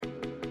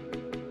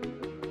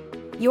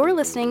You're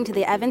listening to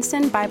the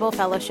Evanston Bible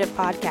Fellowship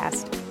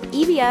Podcast.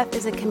 EBF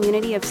is a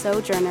community of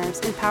sojourners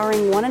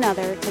empowering one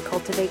another to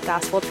cultivate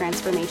gospel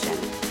transformation.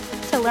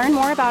 To learn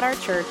more about our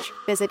church,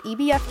 visit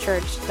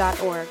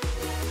ebfchurch.org.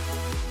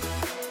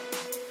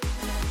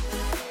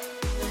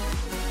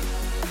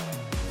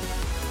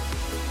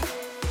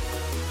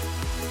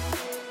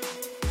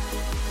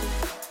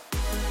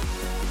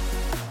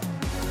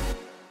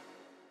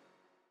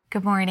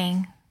 Good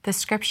morning. The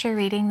scripture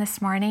reading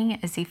this morning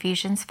is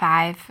Ephesians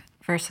 5,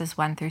 verses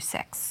 1 through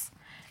 6.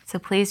 So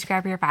please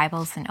grab your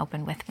Bibles and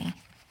open with me.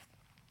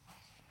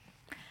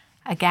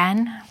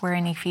 Again, we're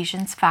in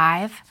Ephesians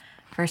 5,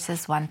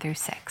 verses 1 through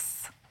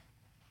 6.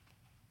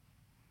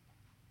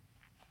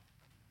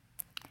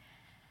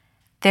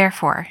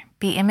 Therefore,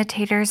 be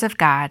imitators of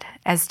God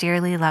as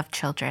dearly loved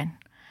children,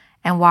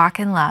 and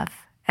walk in love,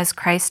 as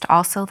Christ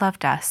also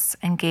loved us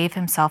and gave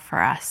himself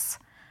for us,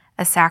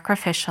 a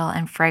sacrificial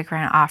and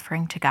fragrant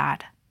offering to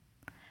God.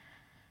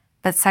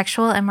 But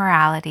sexual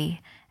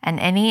immorality and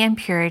any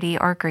impurity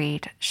or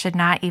greed should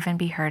not even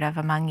be heard of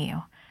among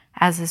you,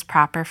 as is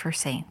proper for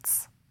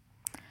saints.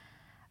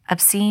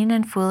 Obscene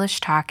and foolish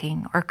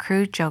talking or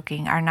crude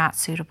joking are not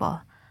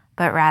suitable,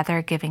 but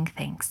rather giving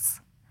thanks.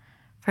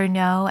 For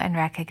know and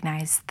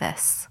recognize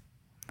this: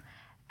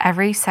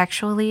 every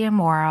sexually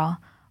immoral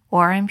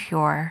or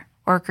impure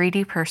or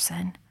greedy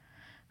person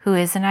who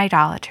is an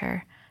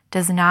idolater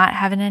does not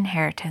have an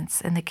inheritance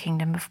in the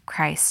kingdom of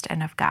Christ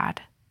and of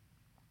God.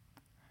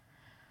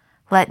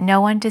 Let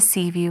no one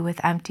deceive you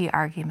with empty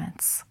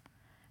arguments,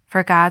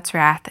 for God's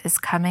wrath is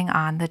coming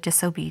on the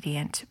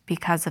disobedient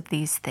because of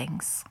these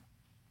things.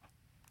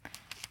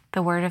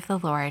 The word of the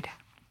Lord.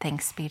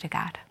 Thanks be to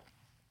God.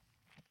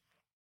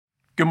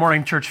 Good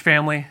morning, church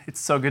family. It's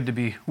so good to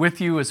be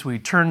with you as we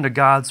turn to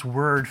God's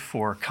word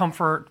for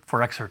comfort,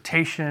 for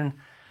exhortation,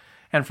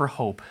 and for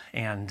hope.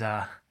 And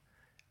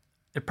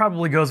it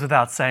probably goes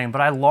without saying,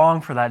 but I long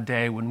for that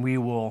day when we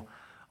will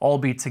all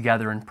be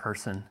together in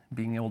person,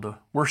 being able to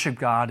worship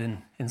God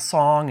in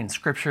song, in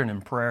scripture, and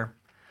in prayer.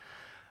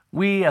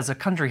 We as a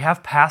country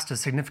have passed a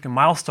significant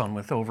milestone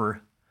with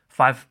over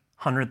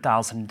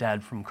 500,000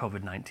 dead from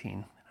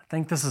COVID-19. I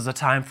think this is a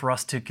time for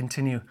us to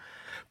continue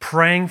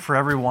praying for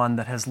everyone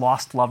that has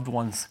lost loved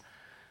ones,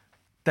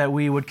 that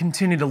we would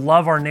continue to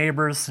love our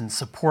neighbors and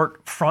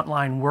support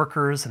frontline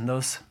workers and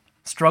those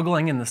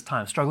struggling in this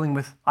time, struggling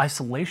with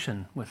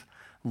isolation, with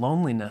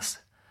loneliness.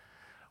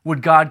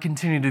 Would God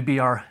continue to be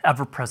our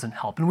ever-present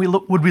help? And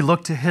would we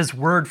look to his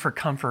word for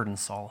comfort and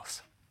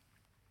solace?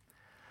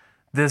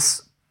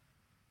 This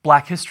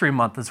Black History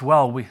Month as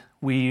well,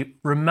 we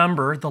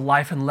remember the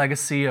life and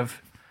legacy of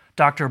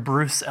Dr.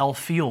 Bruce L.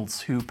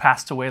 Fields, who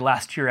passed away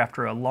last year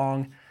after a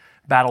long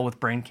battle with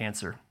brain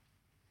cancer.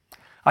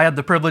 I had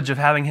the privilege of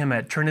having him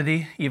at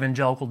Trinity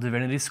Evangelical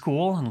Divinity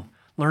School and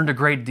learned a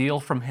great deal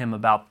from him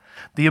about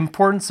the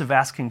importance of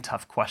asking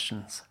tough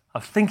questions,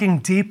 of thinking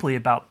deeply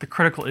about the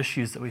critical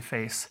issues that we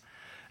face,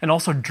 and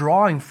also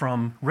drawing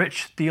from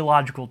rich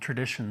theological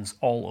traditions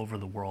all over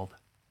the world.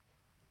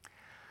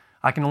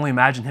 I can only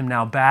imagine him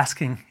now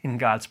basking in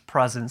God's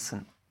presence,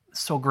 and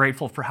so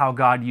grateful for how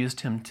God used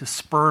him to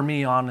spur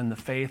me on in the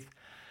faith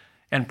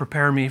and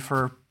prepare me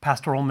for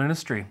pastoral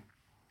ministry.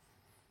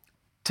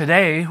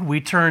 Today,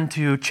 we turn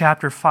to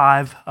chapter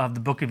 5 of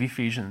the book of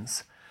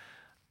Ephesians,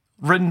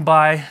 written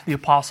by the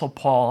Apostle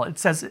Paul.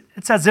 It's as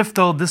if,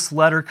 though, this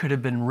letter could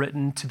have been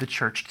written to the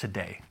church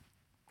today.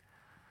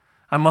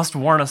 I must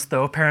warn us,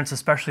 though, parents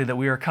especially, that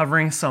we are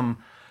covering some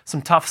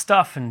tough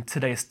stuff in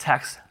today's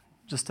text,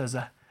 just as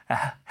a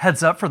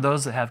heads up for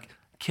those that have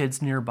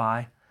kids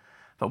nearby.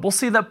 But we'll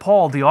see that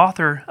Paul, the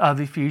author of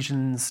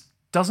Ephesians,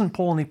 doesn't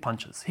pull any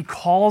punches. He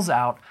calls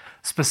out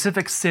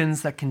specific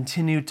sins that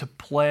continue to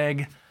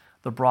plague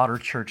the broader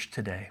church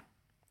today.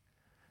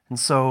 And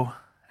so,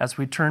 as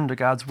we turn to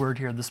God's word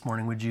here this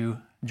morning, would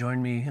you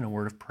join me in a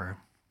word of prayer?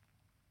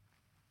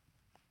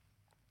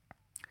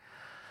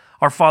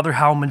 Our Father,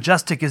 how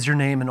majestic is your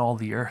name in all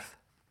the earth.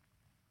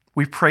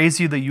 We praise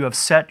you that you have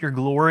set your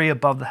glory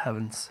above the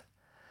heavens.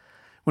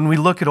 When we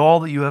look at all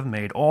that you have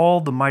made, all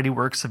the mighty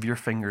works of your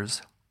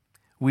fingers,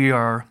 we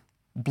are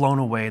blown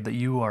away that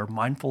you are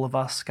mindful of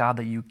us, God,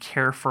 that you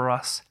care for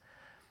us.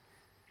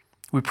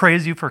 We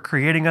praise you for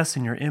creating us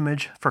in your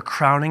image, for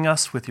crowning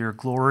us with your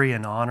glory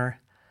and honor.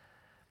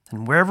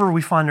 And wherever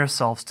we find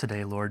ourselves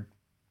today, Lord,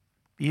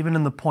 even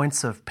in the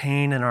points of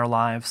pain in our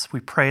lives,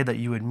 we pray that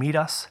you would meet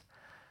us,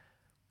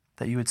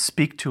 that you would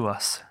speak to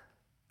us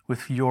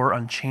with your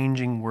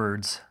unchanging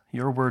words,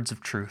 your words of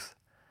truth.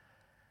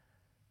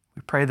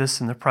 We pray this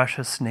in the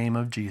precious name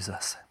of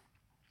Jesus.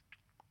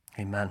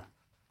 Amen.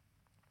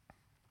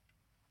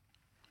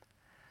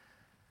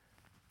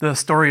 The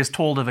story is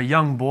told of a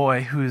young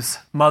boy whose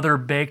mother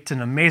baked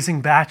an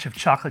amazing batch of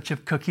chocolate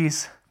chip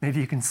cookies. Maybe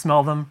you can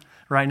smell them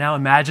right now,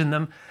 imagine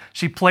them.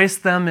 She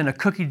placed them in a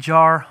cookie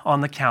jar on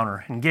the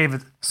counter and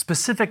gave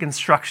specific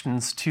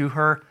instructions to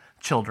her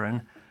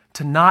children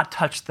to not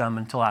touch them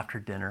until after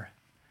dinner.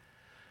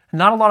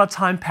 Not a lot of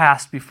time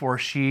passed before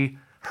she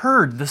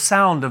heard the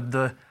sound of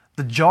the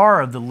jar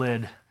of the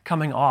lid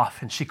coming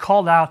off, and she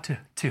called out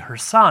to her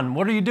son,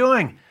 "What are you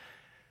doing?"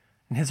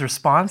 And his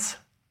response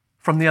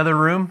from the other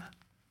room,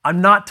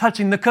 "I'm not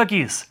touching the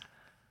cookies."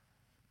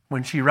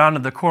 When she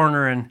rounded the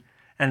corner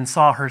and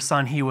saw her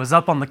son, he was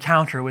up on the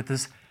counter with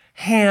his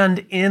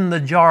hand in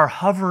the jar,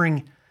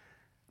 hovering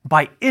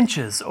by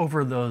inches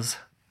over those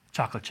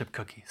chocolate chip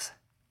cookies.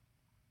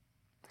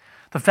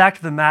 The fact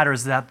of the matter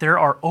is that there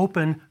are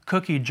open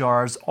cookie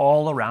jars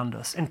all around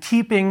us, and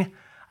keeping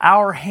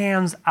our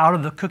hands out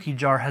of the cookie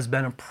jar has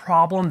been a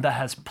problem that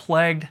has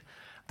plagued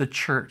the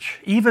church,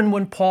 even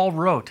when Paul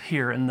wrote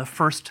here in the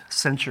first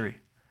century.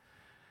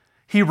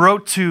 He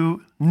wrote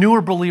to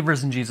newer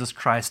believers in Jesus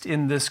Christ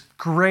in this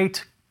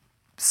great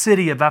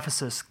city of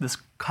Ephesus, this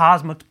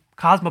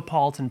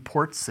cosmopolitan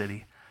port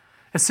city,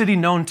 a city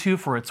known too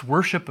for its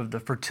worship of the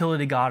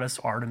fertility goddess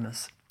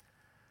Artemis.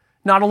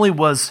 Not only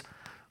was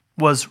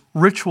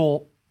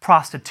ritual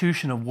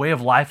prostitution a way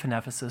of life in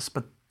Ephesus,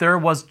 but there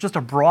was just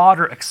a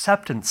broader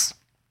acceptance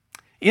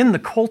in the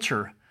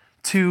culture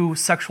to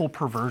sexual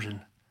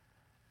perversion.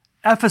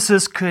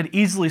 Ephesus could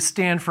easily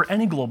stand for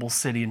any global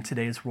city in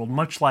today's world,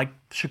 much like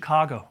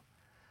Chicago.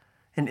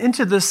 And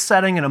into this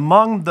setting, and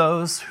among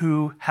those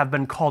who have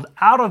been called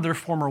out of their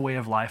former way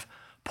of life,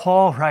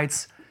 Paul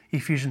writes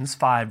Ephesians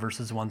 5,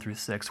 verses 1 through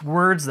 6,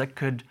 words that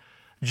could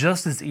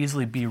just as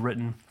easily be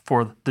written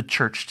for the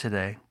church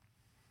today.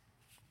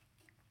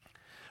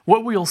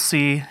 What we'll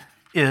see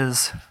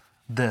is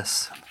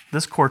this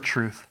core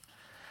truth,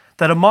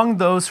 that among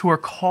those who are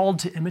called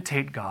to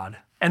imitate God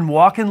and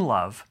walk in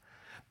love,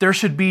 there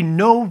should be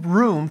no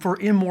room for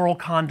immoral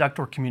conduct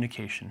or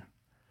communication.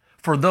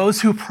 For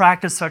those who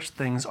practice such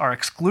things are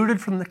excluded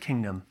from the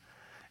kingdom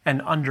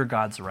and under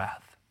God's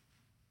wrath.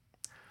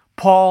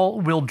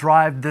 Paul will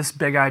drive this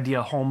big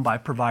idea home by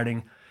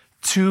providing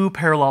two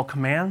parallel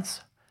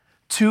commands,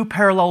 two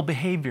parallel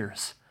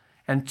behaviors,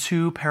 and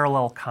two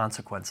parallel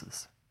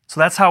consequences. So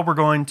that's how we're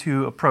going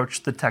to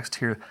approach the text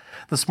here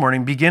this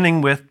morning,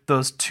 beginning with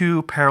those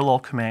two parallel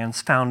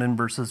commands found in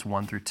verses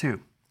 1 through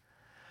 2.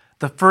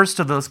 The first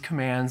of those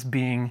commands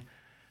being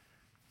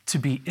to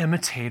be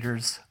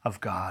imitators of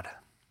God.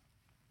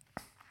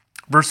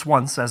 Verse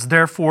 1 says,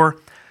 "Therefore,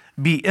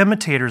 be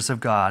imitators of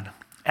God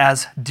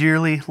as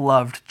dearly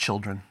loved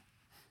children."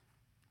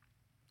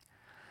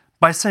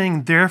 By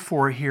saying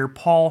therefore here,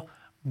 Paul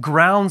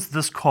grounds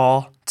this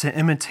call to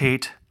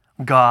imitate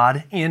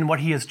God in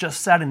what he has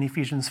just said in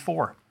Ephesians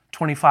 4,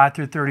 25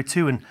 through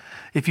 32. And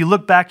if you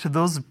look back to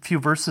those few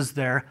verses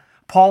there,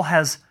 Paul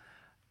has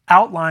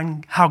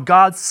outlined how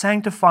God's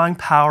sanctifying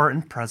power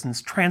and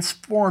presence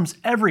transforms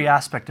every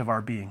aspect of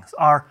our beings,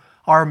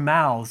 our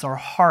mouths, our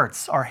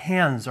hearts, our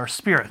hands, our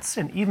spirits,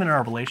 and even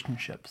our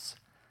relationships.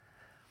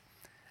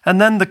 And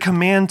then the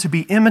command to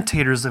be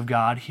imitators of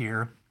God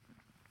here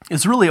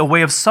is really a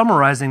way of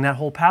summarizing that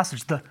whole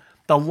passage, the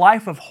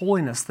life of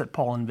holiness that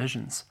Paul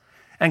envisions,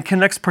 and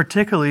connects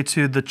particularly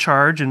to the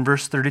charge in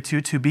verse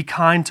 32 to be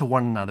kind to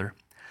one another,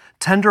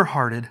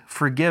 tender-hearted,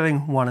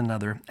 forgiving one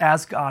another,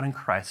 as God in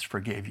Christ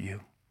forgave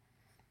you.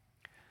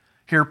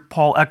 Here,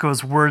 Paul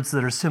echoes words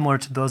that are similar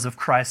to those of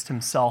Christ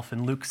himself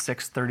in Luke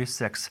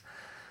 6:36,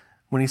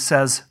 when he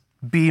says,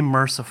 "Be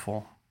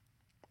merciful.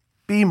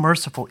 Be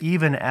merciful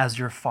even as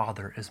your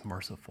Father is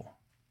merciful."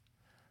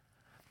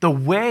 The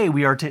way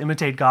we are to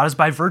imitate God is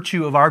by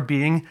virtue of our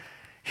being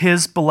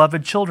his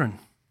beloved children.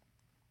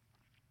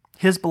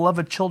 His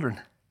beloved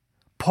children.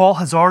 Paul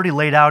has already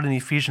laid out in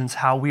Ephesians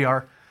how we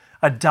are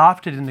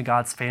adopted into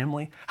God's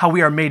family, how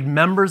we are made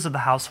members of the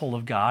household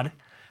of God,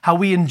 how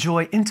we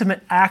enjoy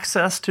intimate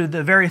access to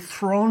the very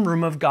throne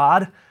room of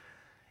God,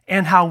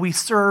 and how we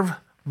serve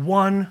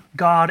one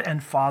God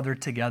and Father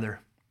together.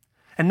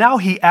 And now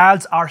he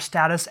adds our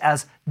status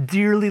as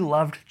dearly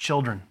loved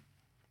children.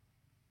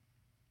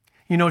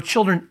 You know,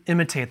 children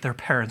imitate their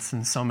parents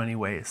in so many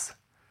ways,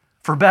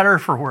 for better or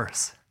for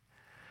worse.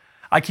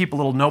 I keep a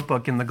little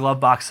notebook in the glove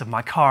box of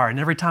my car, and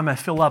every time I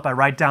fill up, I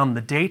write down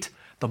the date,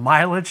 the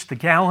mileage, the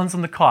gallons,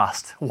 and the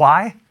cost.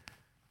 Why?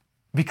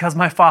 Because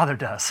my father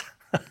does.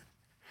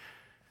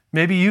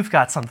 Maybe you've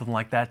got something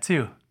like that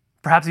too.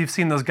 Perhaps you've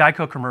seen those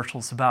Geico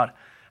commercials about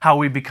how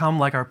we become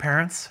like our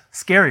parents.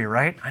 Scary,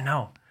 right? I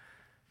know.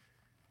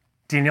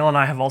 Danielle and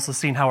I have also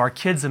seen how our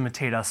kids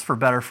imitate us, for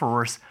better or for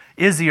worse.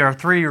 Izzy, our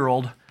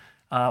 3-year-old,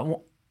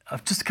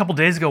 just a couple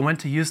days ago went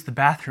to use the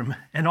bathroom,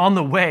 and on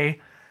the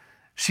way,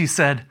 she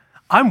said,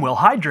 "I'm well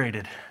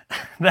hydrated."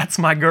 That's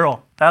my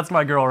girl. That's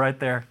my girl right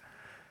there.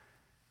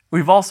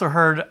 We've also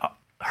heard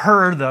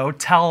her, though,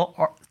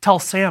 tell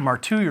Sam, our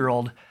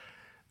 2-year-old,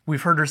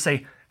 we've heard her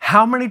say,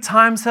 "How many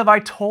times have I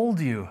told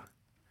you?"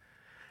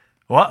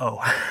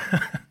 Uh-oh.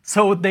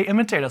 So they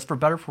imitate us, for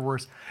better or for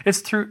worse.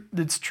 It's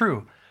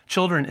true.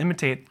 Children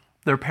imitate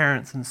their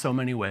parents in so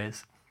many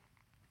ways.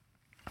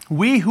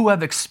 We who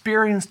have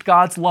experienced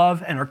God's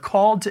love and are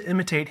called to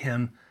imitate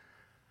him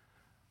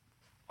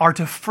are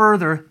to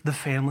further the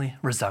family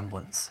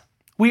resemblance.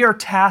 We are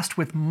tasked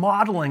with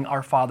modeling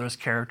our Father's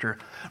character,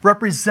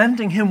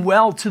 representing him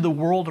well to the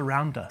world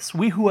around us.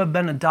 We who have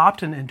been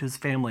adopted into his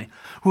family,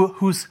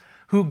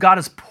 who God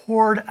has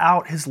poured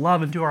out his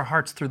love into our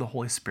hearts through the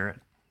Holy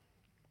Spirit.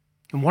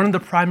 And one of the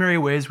primary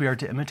ways we are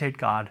to imitate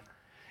God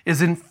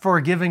is in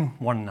forgiving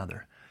one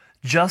another,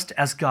 just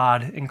as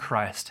God in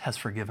Christ has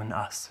forgiven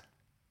us.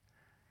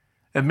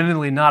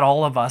 Admittedly, not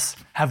all of us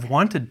have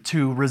wanted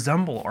to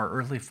resemble our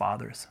earthly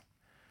fathers.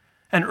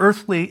 An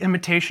earthly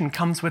imitation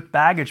comes with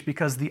baggage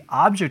because the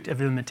object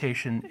of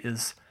imitation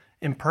is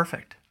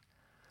imperfect.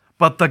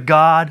 But the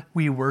God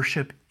we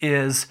worship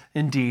is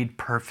indeed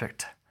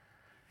perfect.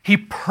 He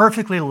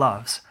perfectly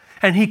loves,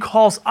 and he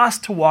calls us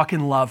to walk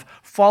in love,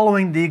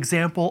 following the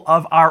example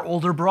of our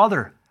older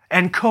brother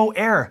and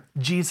co-heir,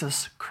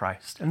 Jesus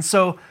Christ. And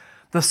so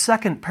the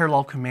second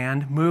parallel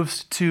command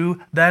moves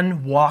to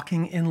then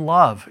walking in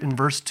love in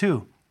verse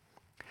 2.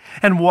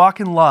 And walk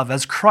in love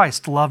as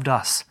Christ loved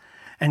us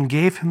and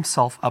gave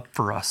himself up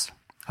for us,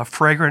 a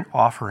fragrant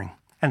offering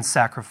and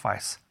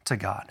sacrifice to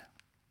God.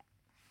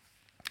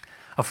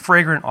 A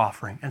fragrant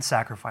offering and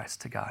sacrifice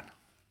to God.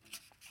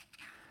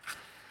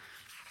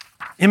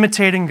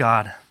 Imitating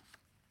God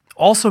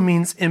also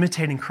means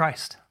imitating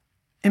Christ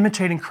in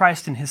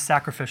his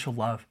sacrificial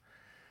love.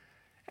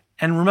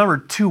 And remember,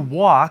 to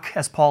walk,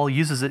 as Paul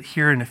uses it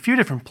here in a few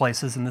different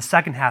places in the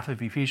second half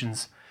of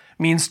Ephesians,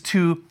 means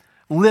to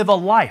live a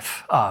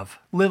life of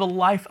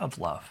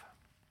love.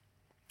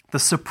 The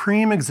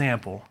supreme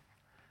example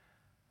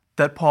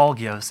that Paul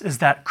gives is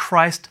that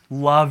Christ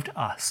loved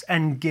us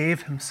and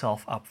gave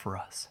himself up for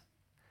us.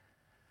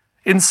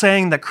 In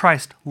saying that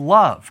Christ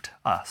loved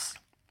us,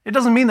 it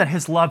doesn't mean that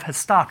his love has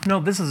stopped. No,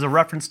 this is a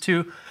reference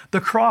to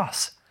the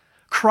cross.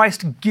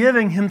 Christ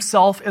giving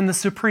himself in the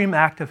supreme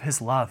act of his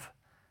love.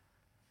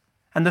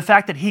 And the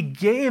fact that he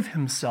gave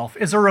himself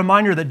is a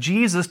reminder that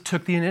Jesus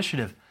took the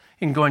initiative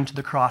in going to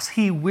the cross.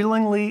 He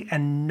willingly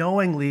and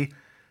knowingly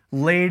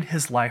laid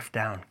his life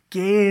down,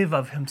 gave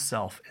of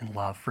himself in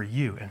love for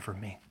you and for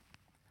me.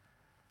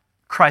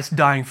 Christ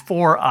dying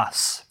for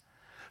us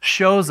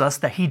shows us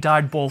that he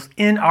died both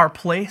in our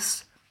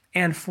place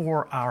and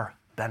for our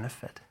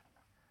benefit.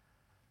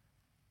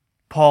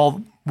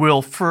 Paul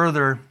will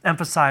further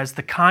emphasize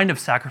the kind of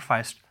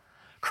sacrifice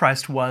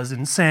Christ was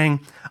in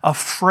saying a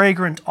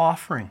fragrant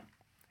offering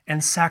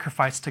and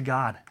sacrifice to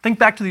God. Think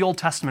back to the Old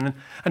Testament.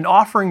 An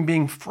offering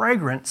being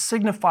fragrant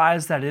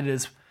signifies that it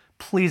is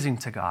pleasing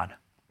to God.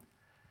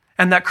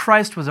 And that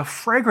Christ was a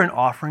fragrant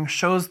offering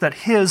shows that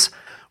his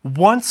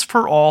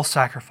once-for-all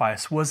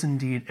sacrifice was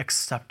indeed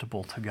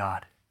acceptable to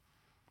God.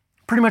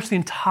 Pretty much the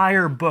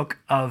entire book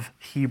of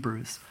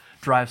Hebrews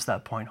drives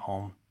that point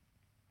home.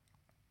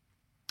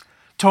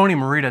 Tony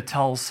Merida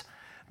tells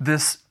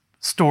this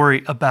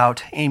story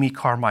about Amy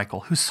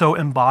Carmichael, who so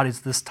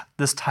embodies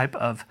this type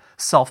of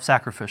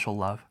self-sacrificial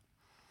love.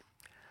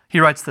 He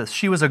writes this: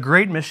 "She was a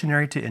great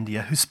missionary to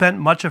India who spent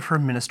much of her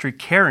ministry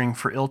caring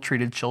for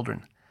ill-treated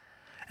children,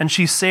 and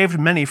she saved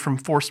many from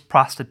forced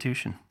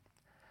prostitution.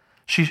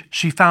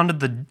 She founded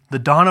the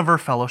Dawn of Her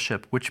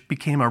Fellowship, which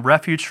became a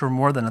refuge for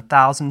more than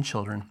 1,000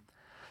 children.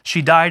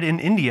 She died in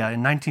India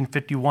in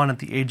 1951 at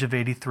the age of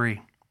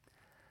 83.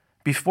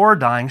 Before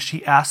dying,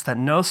 she asked that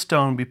no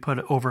stone be put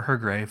over her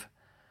grave,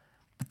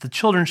 but the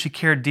children she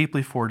cared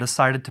deeply for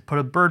decided to put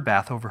a bird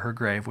bath over her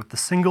grave with the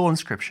single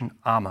inscription,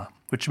 Amma,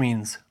 which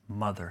means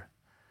mother.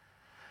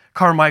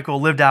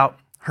 Carmichael lived out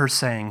her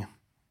saying,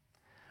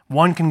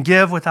 'One can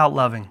give without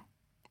loving,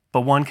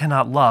 but one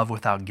cannot love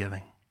without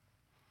giving.'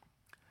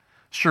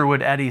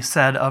 Sherwood Eddy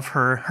said of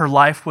her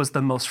life was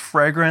the most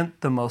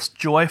fragrant, the most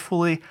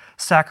joyfully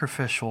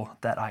sacrificial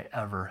that I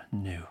ever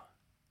knew."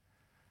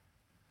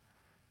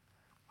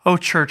 Oh,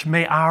 church,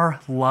 may our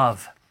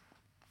love,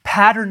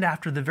 patterned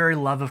after the very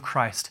love of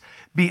Christ,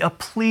 be a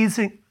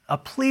pleasing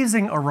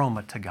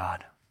aroma to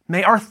God.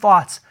 May our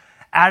thoughts,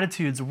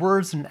 attitudes,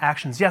 words, and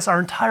actions, yes, our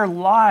entire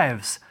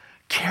lives,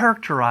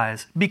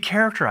 be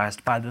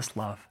characterized by this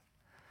love.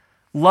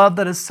 Love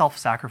that is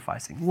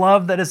self-sacrificing,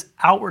 love that is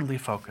outwardly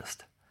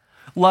focused,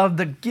 love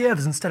that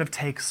gives instead of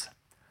takes,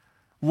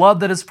 love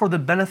that is for the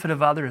benefit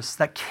of others,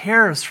 that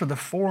cares for the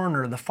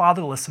foreigner, the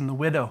fatherless, and the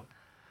widow,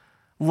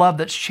 love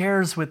that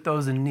shares with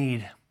those in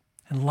need,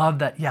 and love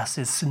that, yes,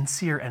 is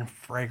sincere and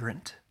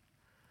fragrant.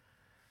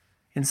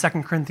 In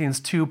 2 Corinthians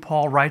 2,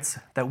 Paul writes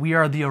that we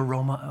are the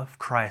aroma of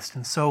Christ,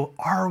 and so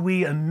are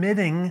we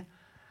emitting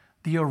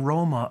the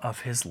aroma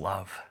of his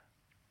love?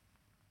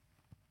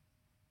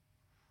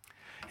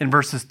 In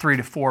verses 3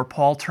 to 4,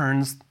 Paul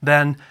turns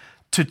then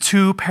to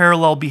two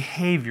parallel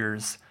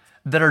behaviors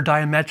that are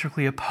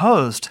diametrically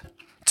opposed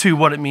to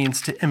what it means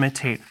to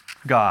imitate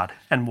God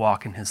and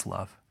walk in his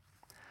love.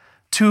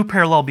 Two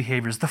parallel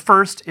behaviors. The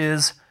first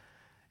is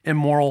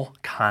immoral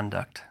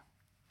conduct.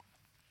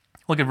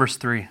 Look at verse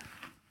 3. It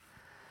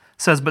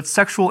says, "But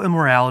sexual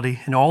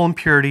immorality and all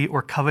impurity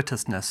or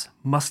covetousness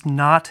must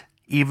not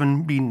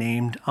even be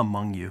named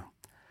among you,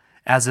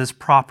 as is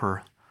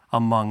proper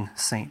among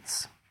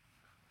saints."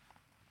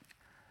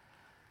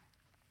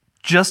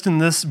 Just in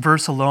this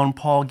verse alone,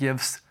 Paul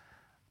gives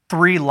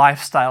three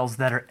lifestyles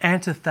that are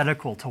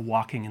antithetical to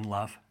walking in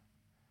love.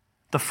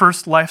 The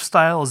first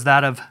lifestyle is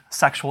that of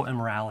sexual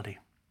immorality.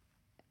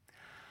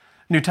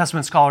 New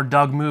Testament scholar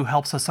Doug Moo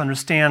helps us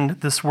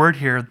understand this word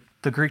here,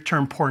 the Greek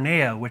term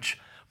porneia, which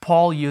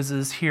Paul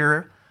uses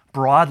here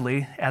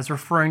broadly as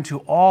referring to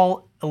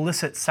all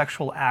illicit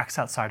sexual acts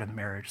outside of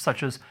marriage,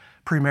 such as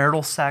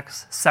premarital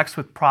sex, sex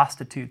with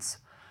prostitutes,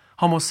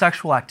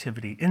 homosexual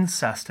activity,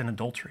 incest, and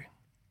adultery.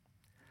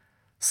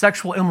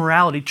 Sexual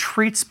immorality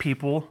treats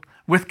people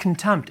with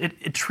contempt.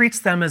 It treats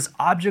them as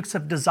objects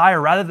of desire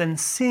rather than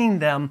seeing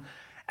them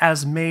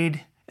as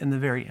made in the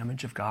very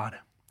image of God.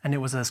 And it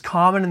was as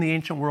common in the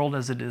ancient world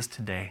as it is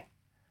today.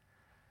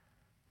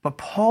 But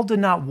Paul did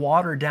not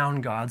water down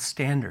God's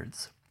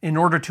standards in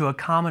order to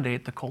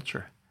accommodate the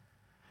culture.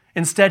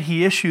 Instead,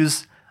 he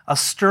issues a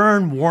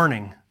stern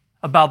warning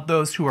about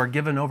those who are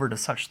given over to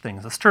such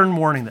things, a stern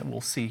warning that we'll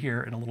see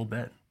here in a little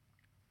bit.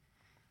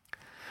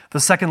 The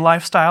second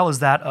lifestyle is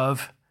that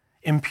of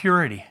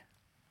impurity.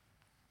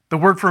 The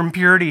word for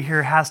impurity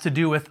here has to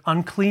do with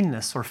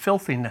uncleanness or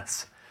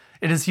filthiness.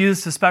 It is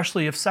used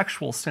especially of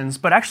sexual sins,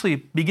 but actually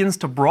begins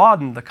to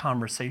broaden the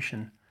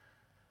conversation.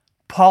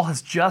 Paul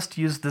has just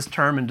used this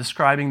term in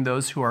describing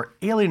those who are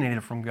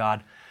alienated from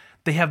God.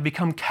 They have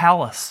become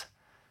callous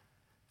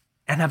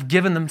and have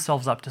given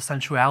themselves up to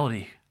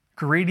sensuality,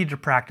 greedy to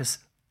practice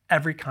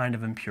every kind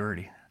of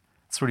impurity.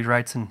 That's what he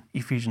writes in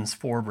Ephesians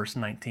 4, verse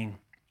 19.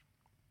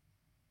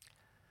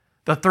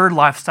 The third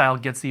lifestyle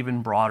gets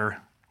even broader,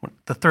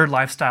 the third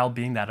lifestyle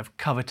being that of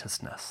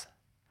covetousness.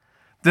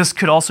 This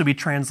could also be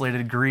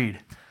translated greed.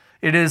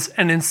 It is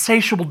an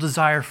insatiable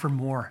desire for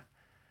more,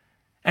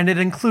 and it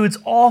includes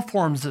all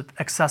forms of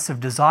excessive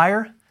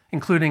desire,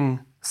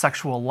 including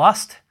sexual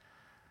lust,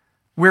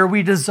 where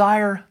we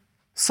desire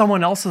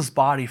someone else's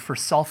body for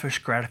selfish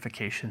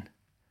gratification.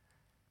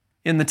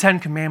 In the Ten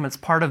Commandments,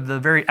 part of the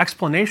very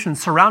explanation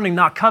surrounding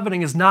not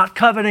coveting is not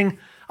coveting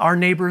our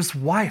neighbor's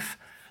wife,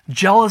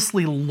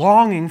 jealously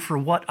longing for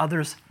what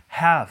others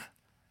have.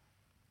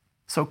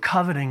 So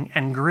coveting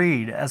and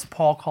greed, as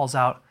Paul calls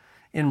out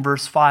in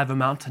verse 5,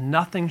 amount to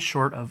nothing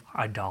short of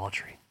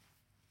idolatry.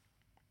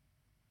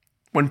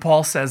 When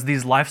Paul says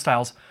these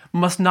lifestyles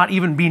must not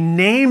even be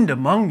named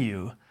among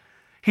you,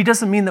 he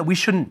doesn't mean that we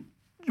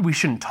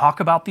shouldn't talk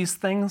about these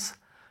things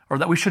or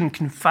that we shouldn't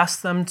confess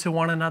them to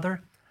one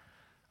another.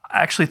 I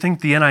actually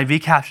think the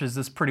NIV captures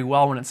this pretty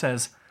well when it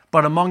says,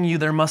 "But among you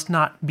there must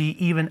not be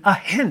even a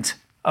hint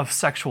of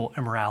sexual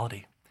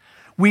immorality."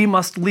 We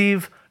must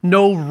leave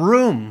no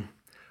room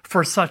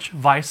for such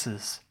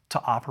vices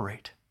to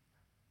operate.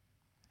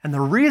 And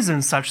the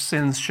reason such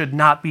sins should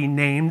not be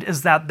named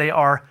is that they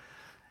are,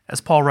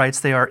 as Paul writes,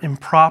 they are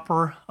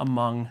improper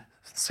among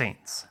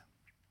saints.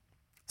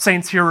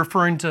 Saints here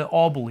referring to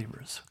all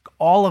believers,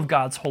 all of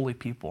God's holy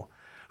people,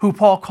 who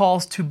Paul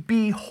calls to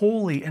be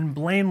holy and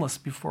blameless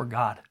before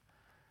God.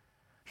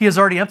 He has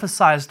already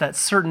emphasized that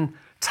certain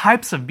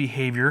types of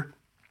behavior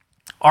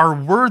are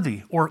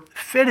worthy or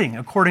fitting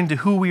according to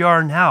who we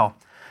are now,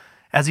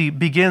 as he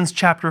begins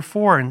chapter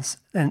 4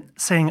 and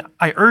saying,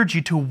 "I urge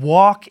you to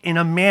walk in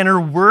a manner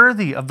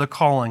worthy of the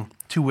calling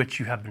to which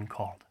you have been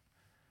called."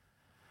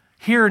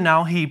 Here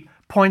now he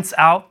points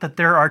out that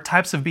there are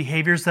types of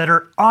behaviors that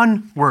are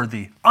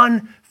unworthy,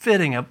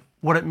 unfitting of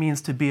what it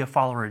means to be a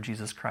follower of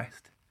Jesus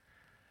Christ.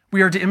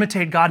 We are to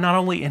imitate God not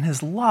only in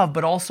his love,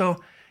 but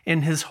also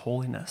in his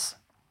holiness.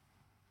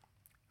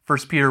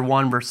 1 Peter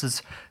 1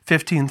 verses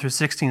 15 through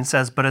 16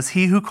 says, "But as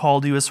he who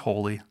called you is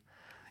holy,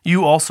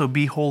 you also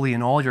be holy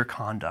in all your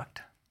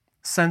conduct,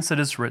 since it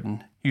is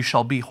written, 'You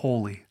shall be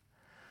holy,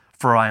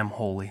 for I am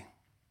holy.'"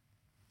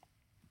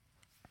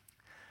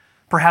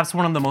 Perhaps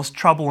one of the most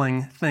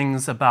troubling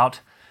things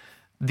about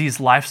these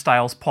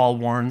lifestyles Paul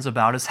warns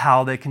about is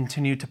how they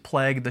continue to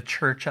plague the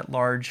church at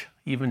large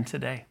even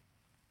today.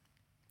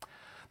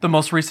 The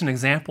most recent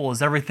example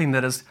is everything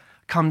that has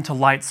come to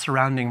light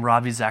surrounding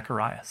Ravi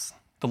Zacharias,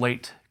 the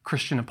late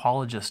Christian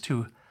apologist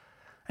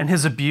and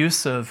his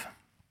abuse of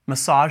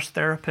massage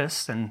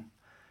therapists and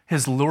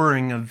his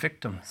luring of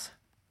victims.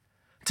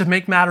 To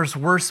make matters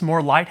worse,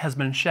 more light has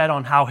been shed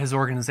on how his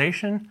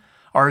organization,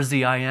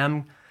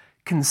 RZIM,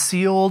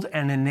 concealed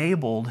and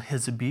enabled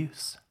his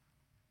abuse.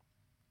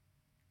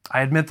 I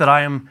admit that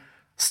I am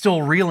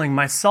still reeling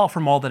myself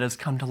from all that has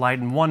come to light,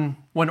 and one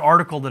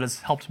article that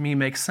has helped me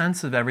make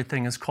sense of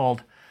everything is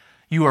called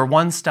 "You Are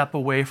One Step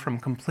Away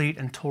from Complete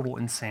and Total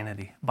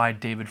Insanity" by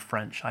David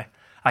French.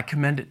 I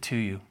commend it to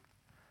you.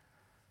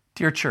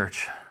 Dear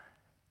church,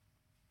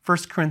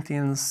 1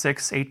 Corinthians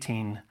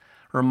 6:18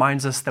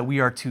 reminds us that we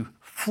are to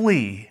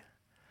flee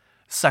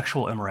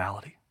sexual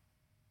immorality.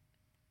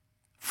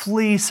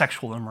 Flee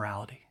sexual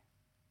immorality.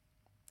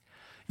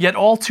 Yet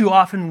all too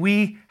often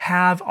we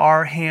have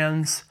our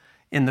hands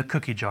in the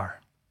cookie jar.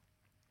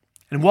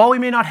 And while we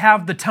may not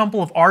have the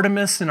temple of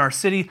Artemis in our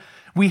city,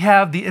 we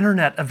have the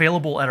internet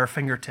available at our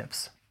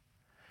fingertips.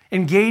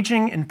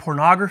 Engaging in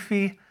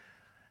pornography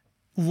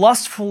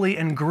lustfully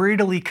and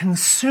greedily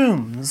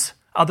consumes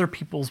other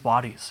people's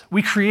bodies.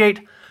 We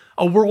create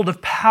a world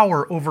of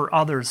power over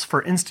others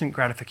for instant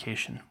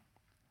gratification.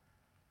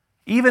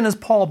 Even as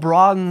Paul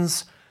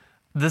broadens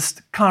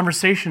this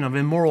conversation of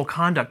immoral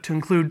conduct to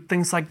include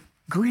things like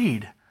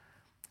greed,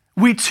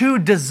 we too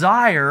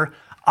desire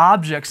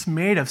objects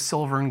made of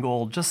silver and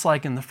gold, just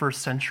like in the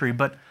first century,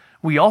 but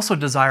we also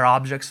desire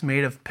objects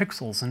made of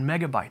pixels and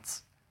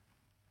megabytes.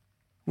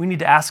 We need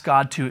to ask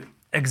God to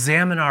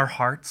examine our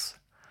hearts,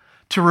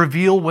 to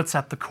reveal what's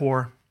at the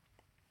core.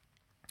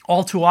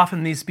 All too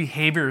often, these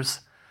behaviors,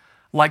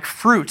 like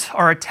fruit,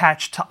 are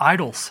attached to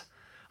idols,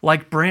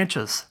 like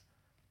branches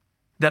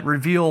that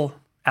reveal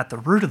at the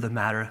root of the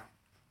matter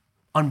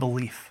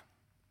unbelief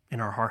in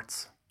our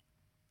hearts.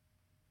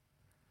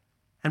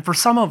 And for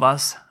some of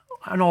us,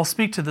 and I'll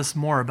speak to this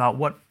more about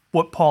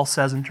what Paul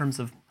says in terms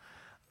of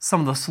some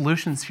of the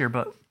solutions here,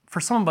 but for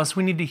some of us,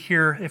 we need to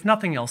hear, if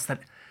nothing else, that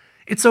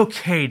it's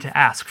okay to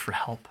ask for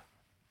help.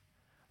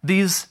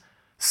 These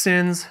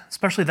sins,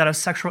 especially that of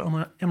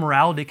sexual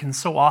immorality, can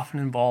so often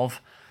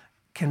involve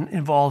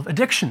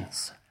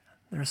addictions.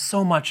 There's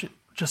so much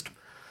just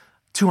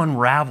to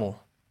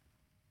unravel.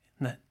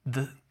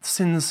 The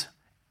sin's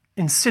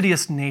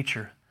insidious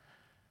nature,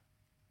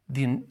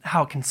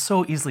 how it can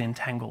so easily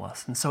entangle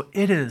us. And so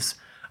it is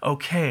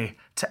okay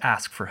to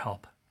ask for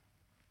help.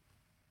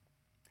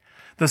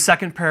 The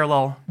second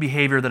parallel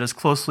behavior that is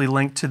closely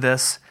linked to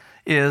this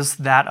is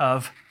that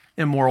of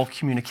immoral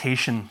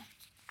communication.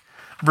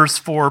 Verse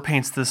 4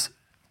 paints this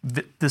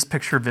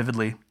picture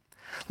vividly.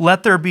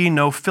 Let there be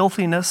no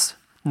filthiness,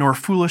 nor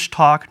foolish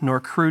talk, nor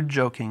crude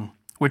joking,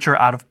 which are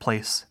out of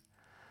place,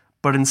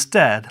 but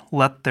instead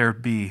let there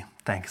be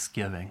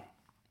thanksgiving.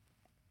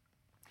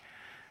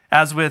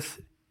 As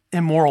with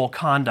immoral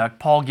conduct,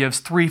 Paul gives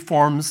 3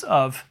 forms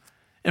of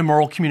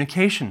immoral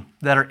communication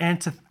that are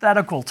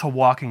antithetical to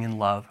walking in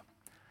love.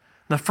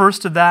 The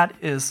first of that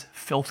is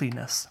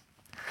filthiness.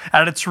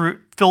 At its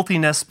root,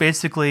 filthiness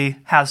basically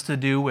has to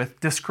do with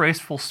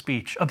disgraceful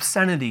speech,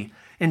 obscenity,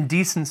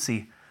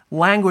 indecency,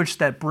 language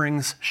that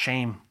brings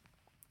shame.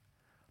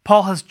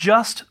 Paul has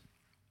just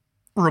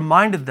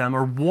reminded them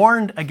or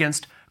warned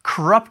against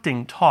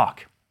corrupting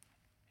talk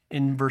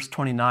in verse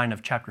 29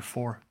 of chapter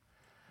 4.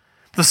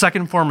 The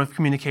second form of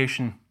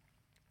communication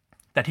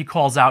that he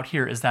calls out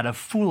here is that of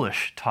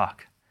foolish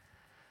talk.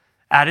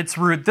 At its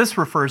root, this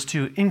refers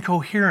to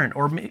incoherent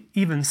or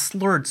even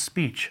slurred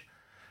speech.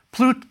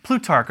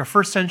 Plutarch, a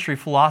first century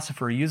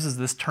philosopher, uses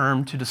this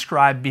term to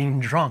describe being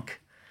drunk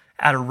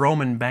at a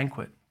Roman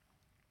banquet.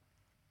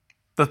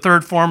 The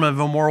third form of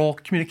immoral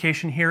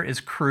communication here is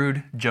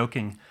crude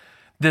joking.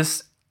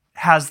 This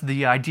has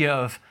the idea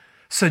of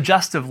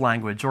suggestive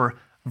language or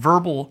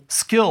verbal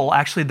skill,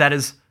 actually, that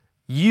is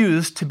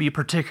used to be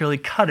particularly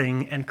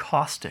cutting and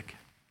caustic.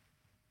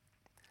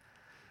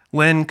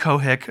 Lynn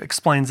Cohick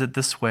explains it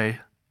this way.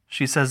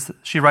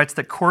 She writes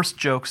that coarse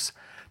jokes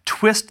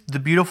twist the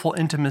beautiful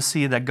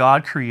intimacy that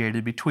God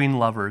created between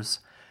lovers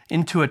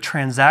into a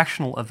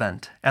transactional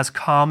event as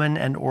common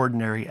and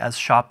ordinary as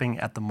shopping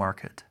at the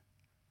market.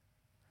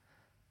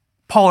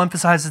 Paul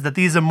emphasizes that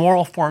these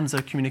immoral forms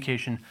of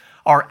communication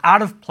are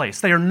out of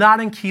place. They are not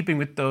in keeping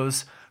with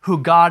those who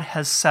God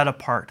has set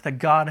apart, that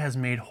God has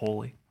made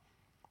holy.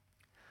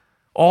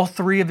 All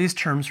 3 of these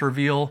terms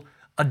reveal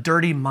a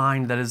dirty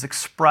mind that is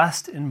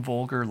expressed in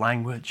vulgar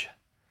language.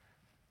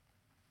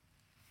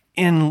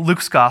 In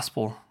Luke's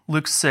Gospel,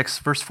 Luke 6,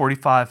 verse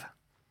 45,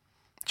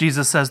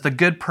 Jesus says, "The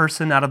good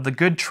person out of the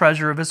good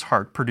treasure of his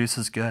heart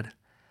produces good,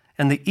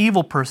 and the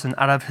evil person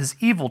out of his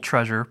evil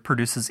treasure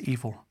produces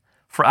evil.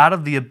 For out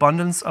of the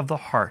abundance of the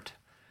heart,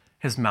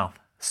 his mouth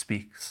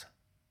speaks."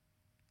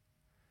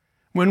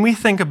 When we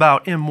think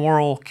about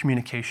immoral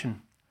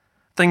communication,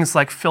 things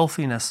like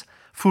filthiness,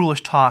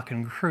 foolish talk,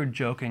 and crude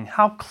joking,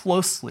 how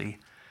closely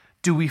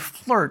do we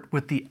flirt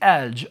with the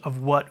edge of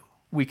what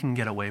we can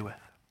get away with?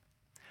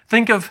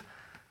 Think of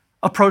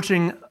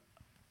approaching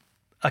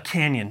a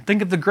canyon.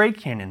 Think of the Great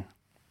Canyon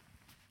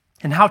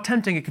and how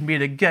tempting it can be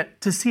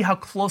to see how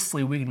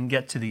closely we can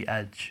get to the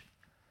edge.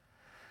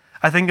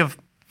 I think of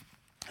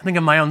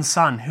my own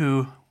son,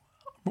 who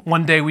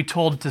one day we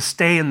told to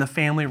stay in the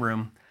family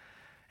room,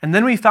 and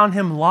then we found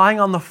him lying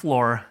on the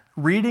floor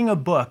reading a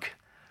book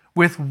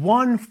with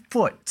 1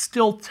 foot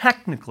still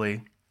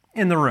technically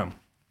in the room.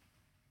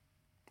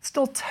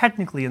 Still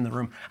technically in the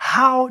room.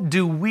 How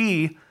do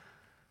we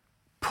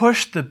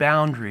push the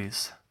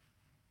boundaries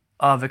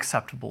of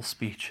acceptable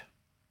speech?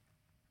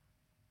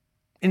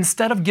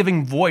 Instead of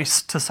giving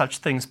voice to such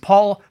things,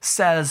 Paul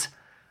says,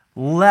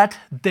 let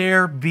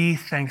there be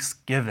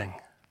thanksgiving.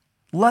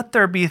 Let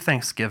there be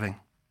thanksgiving.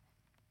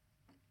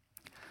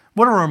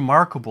 What a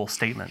remarkable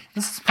statement.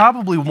 This is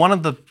probably one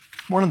of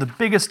the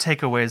biggest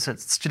takeaways that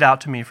stood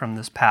out to me from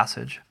this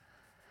passage.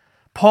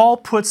 Paul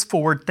puts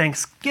forward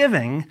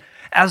thanksgiving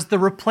as the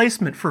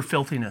replacement for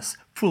filthiness,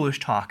 foolish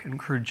talk, and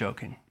crude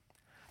joking.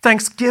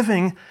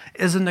 Thanksgiving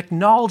is an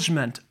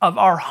acknowledgement of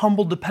our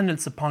humble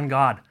dependence upon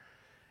God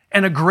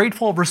and a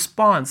grateful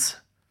response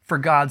for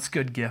God's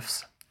good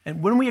gifts.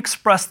 And when we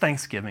express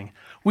thanksgiving,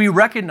 we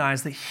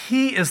recognize that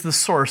He is the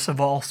source of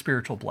all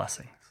spiritual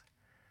blessings.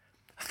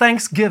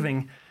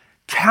 Thanksgiving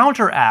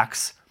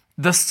counteracts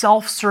the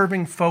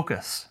self-serving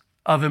focus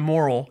of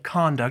immoral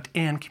conduct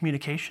and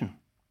communication.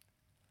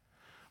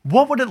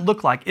 What would it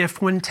look like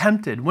if, when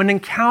tempted, when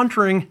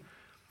encountering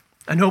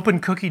an open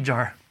cookie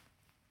jar,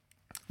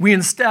 we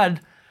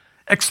instead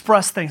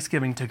express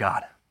thanksgiving to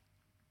God?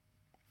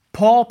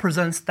 Paul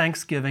presents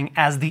thanksgiving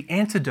as the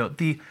antidote,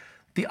 the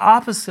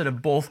opposite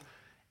of both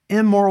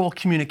immoral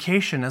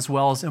communication as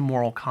well as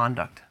immoral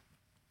conduct.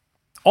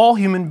 All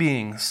human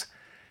beings,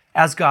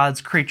 as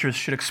God's creatures,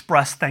 should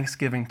express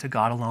thanksgiving to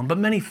God alone, but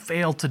many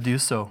fail to do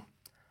so.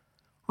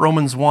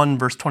 Romans 1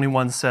 verse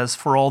 21 says,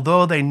 "For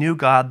although they knew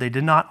God, they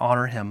did not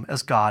honor him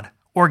as God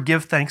or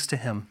give thanks to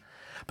him,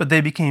 but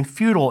they became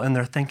futile in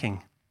their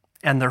thinking,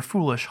 and their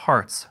foolish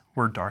hearts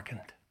were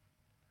darkened."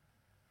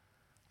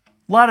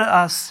 Let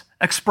us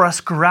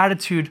express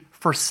gratitude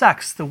for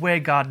sex the way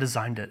God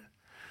designed it.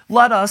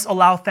 Let us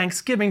allow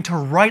thanksgiving to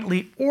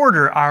rightly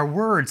order our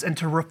words and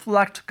to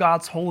reflect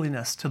God's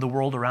holiness to the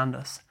world around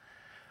us.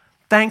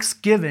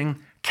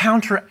 Thanksgiving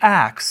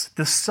counteracts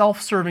the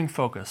self-serving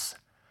focus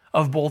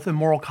of both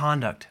immoral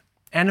conduct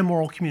and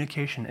immoral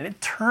communication, and it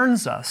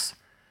turns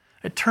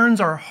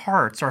our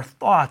hearts, our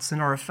thoughts,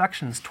 and our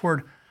affections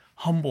toward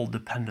humble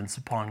dependence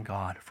upon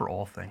God for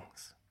all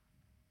things.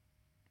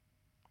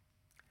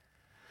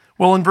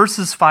 Well, in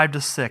verses 5 to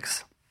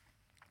 6,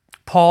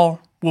 Paul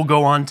will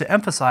go on to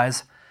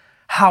emphasize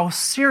how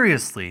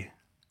seriously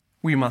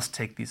we must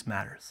take these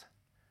matters.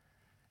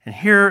 And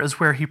here is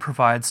where he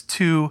provides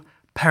two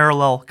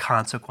parallel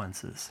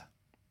consequences.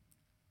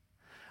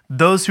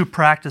 Those who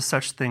practice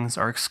such things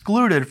are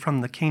excluded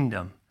from the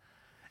kingdom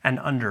and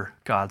under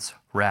God's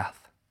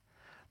wrath.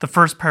 The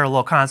first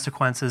parallel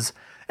consequence is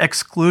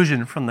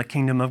exclusion from the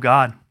kingdom of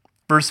God.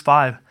 Verse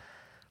 5,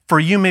 "For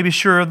you may be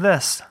sure of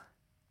this,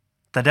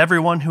 that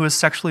everyone who is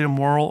sexually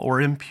immoral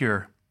or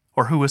impure,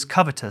 or who is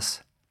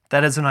covetous,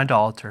 that is an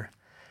idolater,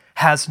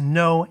 has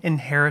no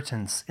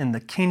inheritance in the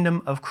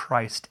kingdom of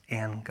Christ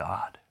and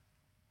God."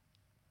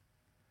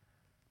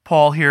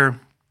 Paul here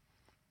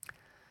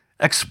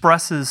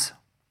expresses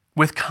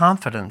with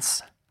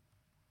confidence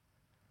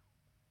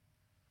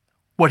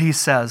what he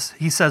says.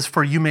 He says,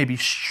 "For you may be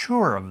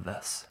sure of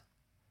this."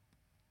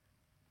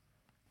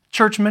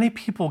 Church, many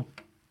people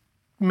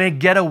may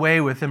get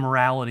away with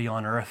immorality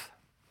on earth,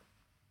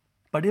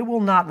 but it will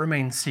not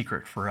remain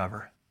secret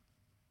forever.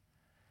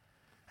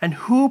 And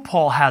who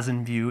Paul has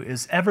in view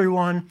is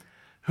everyone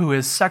who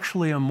is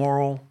sexually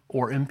immoral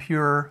or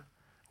impure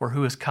or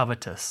who is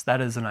covetous,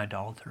 that is an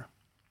idolater.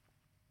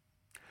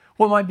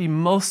 What might be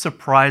most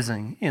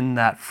surprising in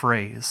that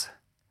phrase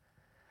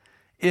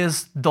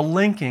is the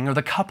linking or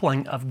the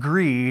coupling of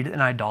greed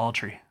and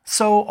idolatry.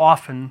 So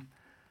often,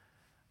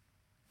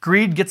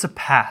 greed gets a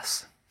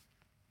pass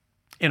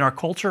in our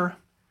culture,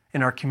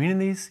 in our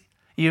communities,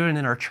 even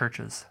in our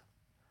churches.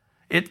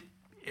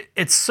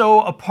 It's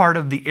so a part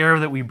of the air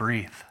that we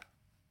breathe.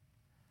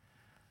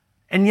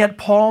 And yet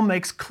Paul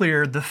makes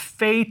clear the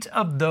fate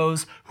of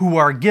those who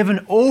are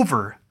given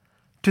over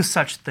to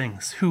such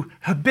things, who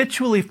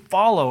habitually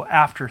follow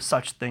after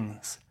such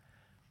things.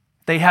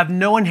 They have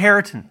no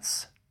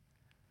inheritance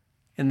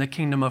in the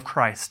kingdom of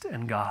Christ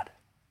and God.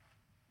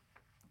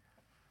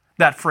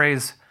 That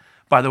phrase,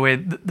 by the way,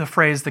 the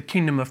phrase "the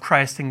kingdom of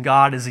Christ and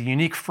God" is a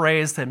unique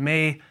phrase that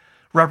may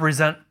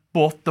represent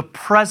both the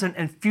present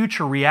and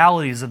future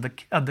realities of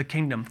the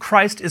kingdom.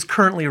 Christ is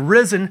currently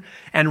risen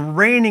and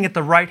reigning at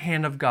the right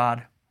hand of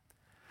God,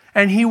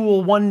 and he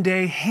will one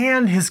day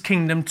hand his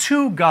kingdom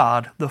to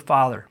God the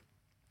Father.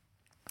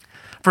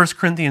 1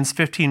 Corinthians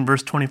 15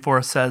 verse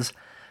 24 says,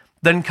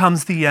 "Then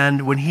comes the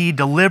end when he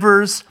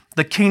delivers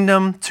the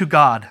kingdom to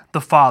God the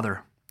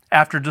Father,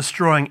 after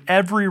destroying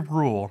every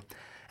rule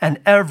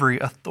and every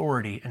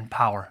authority and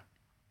power."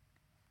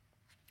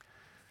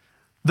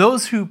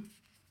 Those who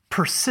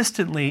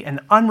persistently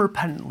and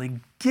unrepentantly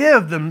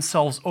give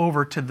themselves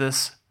over to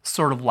this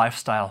sort of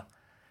lifestyle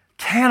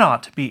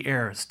cannot be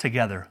heirs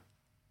together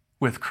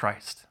with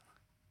Christ.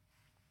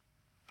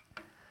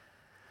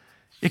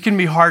 It can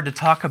be hard to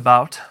talk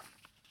about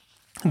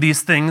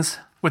these things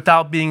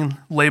without being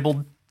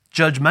labeled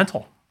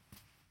judgmental.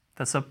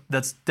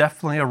 That's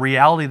definitely a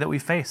reality that we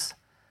face.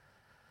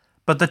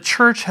 But the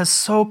church has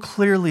so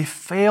clearly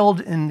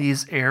failed in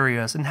these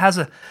areas and has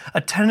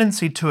a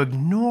tendency to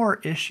ignore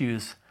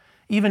issues,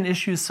 even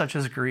issues such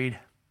as greed.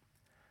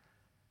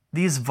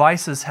 These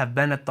vices have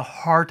been at the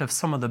heart of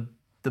some of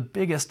the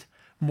biggest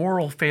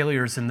moral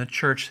failures in the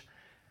church,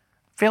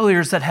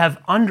 failures that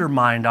have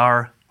undermined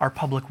our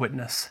public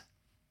witness.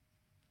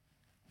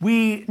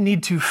 We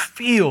need to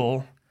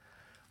feel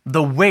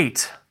the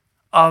weight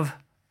of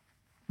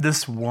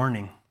this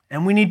warning,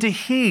 and we need to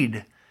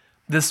heed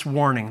this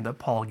warning that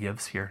Paul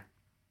gives here.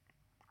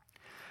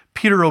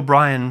 Peter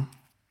O'Brien,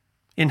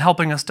 in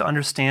helping us to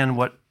understand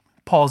what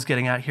Paul's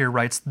getting at here,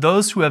 writes,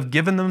 "Those who have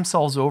given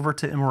themselves over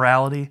to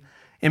immorality,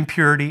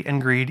 impurity,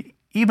 and greed,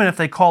 even if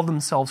they call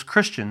themselves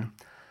Christian,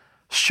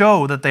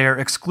 show that they are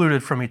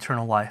excluded from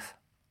eternal life."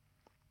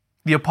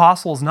 The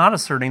apostle is not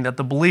asserting that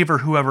the believer,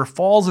 whoever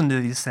falls into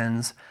these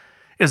sins,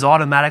 is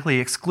automatically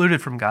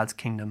excluded from God's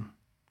kingdom.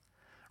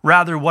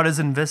 Rather, what is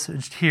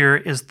envisaged here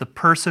is the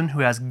person who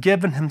has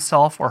given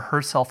himself or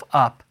herself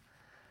up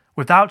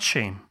without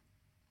shame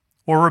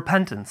or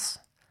repentance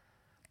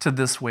to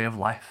this way of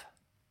life.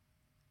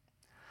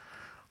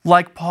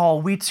 Like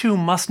Paul, we too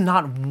must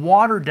not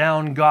water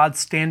down God's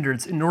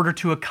standards in order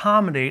to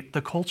accommodate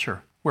the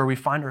culture where we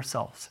find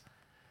ourselves.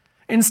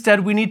 Instead,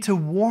 we need to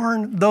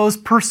warn those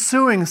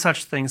pursuing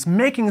such things,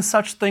 making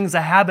such things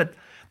a habit,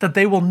 that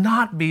they will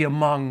not be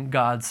among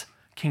God's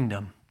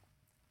kingdom.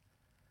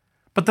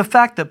 But the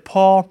fact that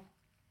Paul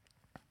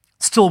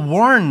still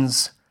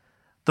warns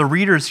the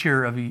readers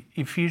here of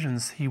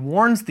Ephesians, he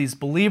warns these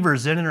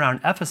believers in and around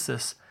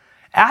Ephesus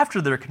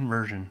after their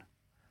conversion,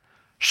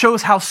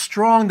 shows how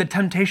strong the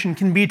temptation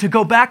can be to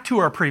go back to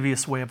our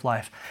previous way of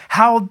life,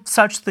 how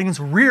such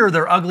things rear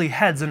their ugly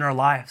heads in our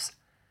lives.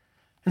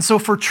 And so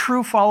for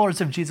true followers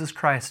of Jesus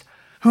Christ,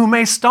 who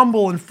may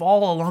stumble and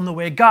fall along the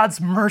way,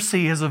 God's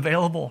mercy is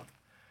available.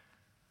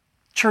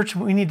 Church,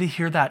 we need to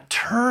hear that.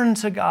 Turn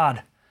to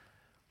God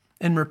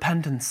in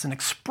repentance and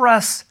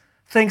express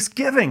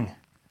thanksgiving.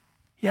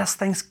 Yes,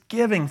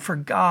 thanksgiving for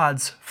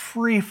God's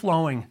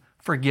free-flowing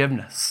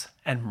forgiveness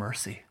and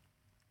mercy.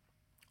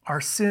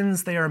 Our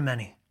sins, they are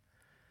many.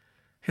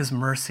 His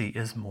mercy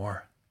is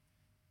more.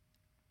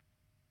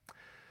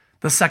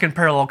 The second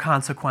parallel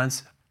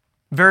consequence,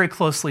 very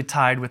closely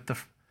tied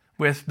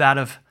with that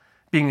of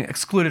being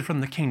excluded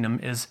from the kingdom,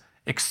 is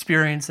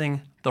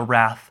experiencing the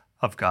wrath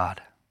of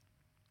God.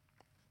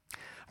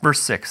 Verse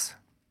 6,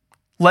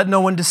 "Let no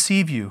one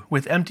deceive you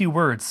with empty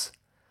words,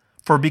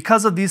 for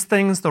because of these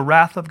things the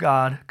wrath of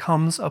God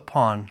comes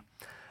upon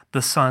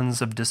the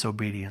sons of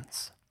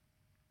disobedience."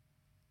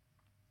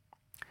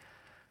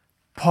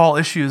 Paul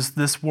issues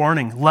this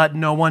warning, let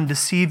no one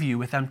deceive you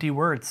with empty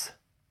words.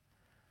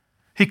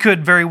 He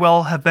could very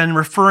well have been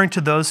referring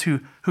to those who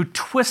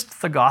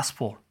twist the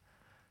gospel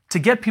to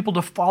get people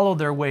to follow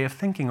their way of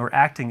thinking or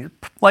acting.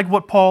 Like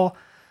what Paul,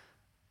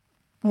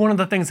 one of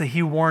the things that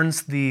he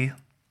warns the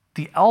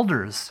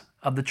elders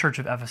of the church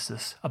of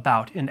Ephesus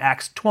about in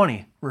Acts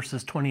 20,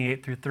 verses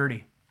 28 through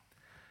 30.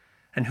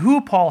 And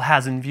who Paul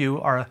has in view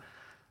are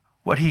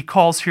what he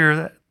calls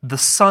here the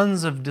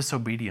sons of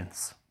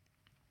disobedience.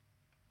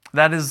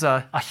 That is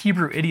a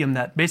Hebrew idiom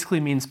that basically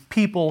means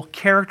people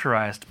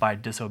characterized by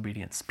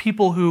disobedience,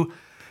 people who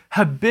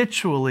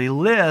habitually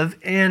live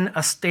in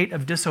a state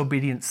of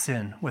disobedient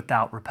sin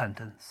without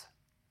repentance.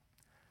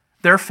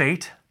 Their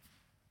fate,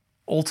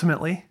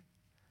 ultimately,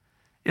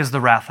 is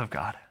the wrath of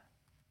God.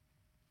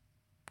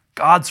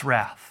 God's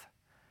wrath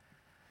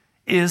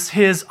is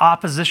his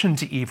opposition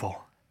to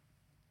evil,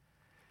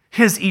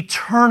 his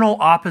eternal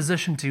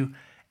opposition to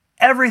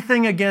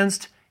everything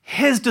against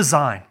his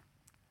design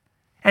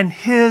and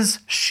his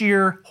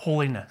sheer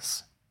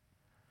holiness.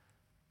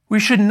 We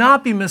should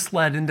not be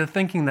misled into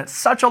thinking that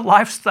such a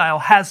lifestyle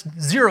has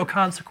zero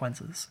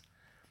consequences.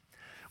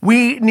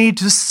 We need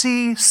to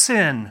see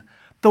sin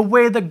the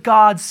way that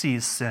God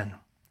sees sin,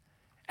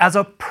 as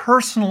a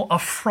personal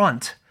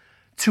affront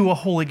to a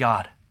holy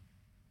God.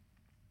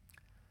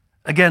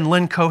 Again,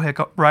 Lynn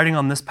Cohick, writing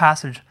on this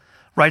passage,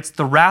 writes,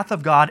 the wrath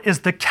of God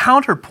is the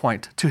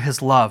counterpoint to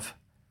his love,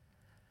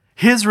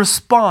 his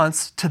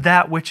response to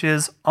that which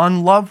is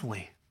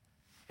unlovely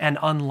and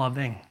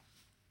unloving.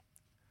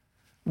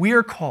 We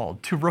are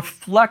called to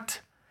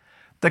reflect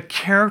the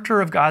character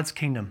of God's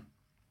kingdom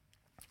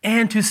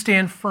and to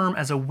stand firm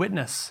as a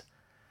witness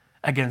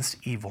against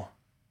evil.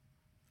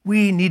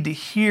 We need to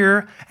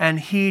hear and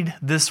heed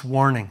this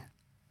warning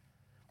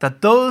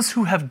that those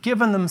who have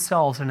given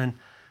themselves in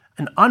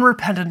an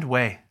unrepentant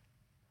way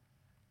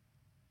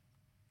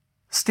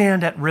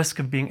stand at risk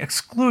of being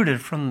excluded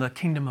from the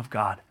kingdom of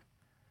God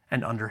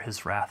and under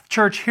his wrath.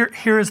 Church,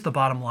 here is the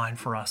bottom line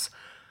for us.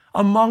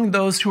 Among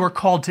those who are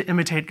called to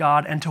imitate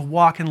God and to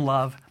walk in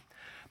love,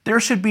 there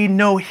should be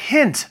no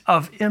hint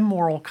of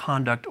immoral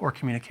conduct or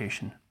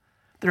communication.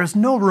 There is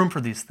no room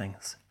for these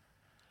things.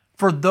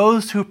 For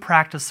those who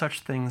practice such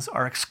things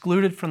are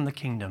excluded from the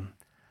kingdom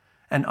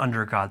and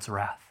under God's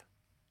wrath.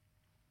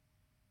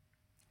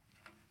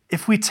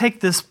 If we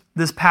take this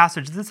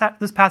passage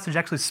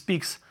actually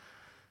speaks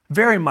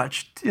very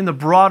much in the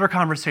broader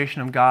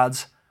conversation of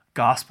God's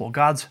gospel,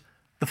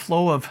 the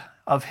flow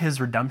of his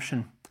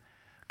redemption.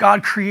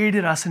 God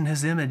created us in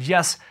his image,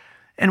 yes,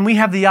 and we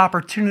have the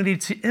opportunity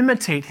to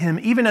imitate him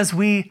even as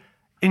we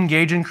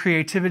engage in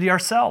creativity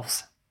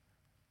ourselves.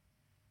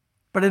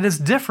 But it is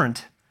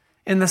different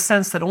in the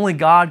sense that only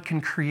God can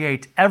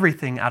create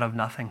everything out of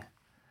nothing.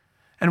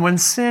 And when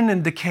sin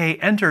and decay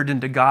entered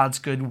into God's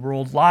good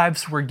world,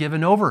 lives were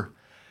given over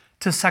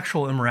to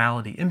sexual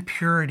immorality,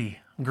 impurity,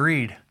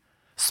 greed.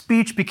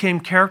 Speech became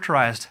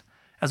characterized,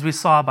 as we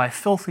saw, by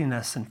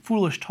filthiness and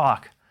foolish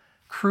talk,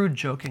 crude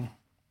joking.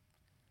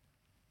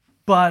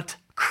 But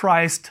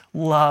Christ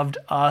loved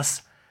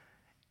us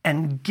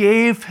and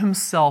gave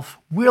himself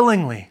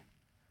willingly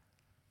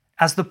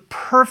as the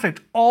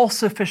perfect,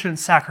 all-sufficient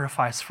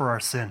sacrifice for our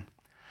sin.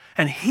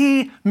 And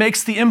he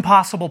makes the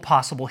impossible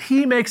possible.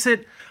 He makes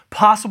it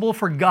possible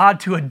for God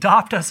to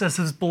adopt us as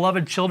his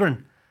beloved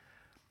children,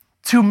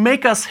 to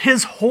make us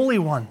his holy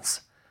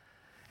ones.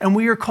 And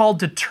we are called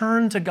to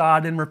turn to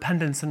God in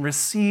repentance and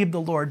receive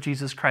the Lord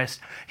Jesus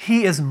Christ.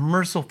 He is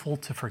merciful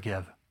to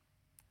forgive.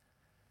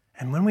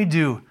 And when we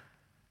do,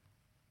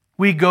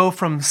 we go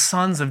from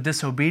sons of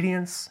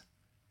disobedience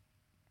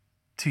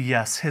to,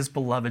 yes, his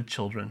beloved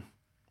children.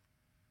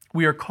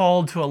 We are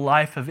called to a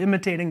life of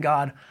imitating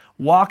God,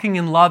 walking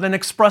in love, and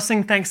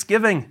expressing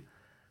thanksgiving.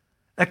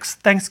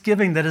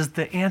 Thanksgiving that is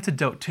the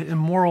antidote to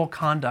immoral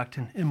conduct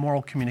and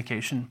immoral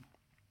communication.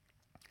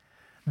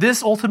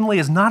 This ultimately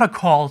is not a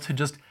call to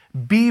just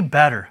be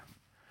better,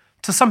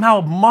 to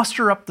somehow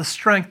muster up the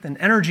strength and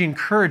energy and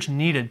courage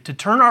needed to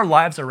turn our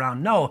lives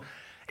around. No,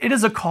 it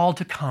is a call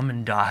to come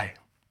and die,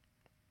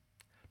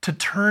 to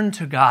turn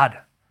to God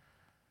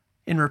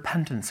in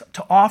repentance,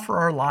 to offer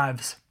our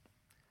lives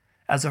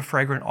as a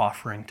fragrant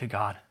offering to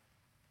God.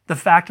 The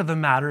fact of the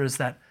matter is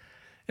that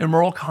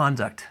immoral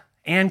conduct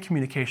and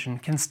communication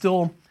can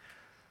still,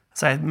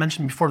 as I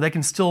mentioned before, they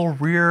can still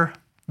rear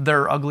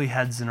their ugly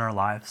heads in our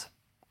lives.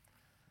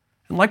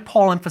 And like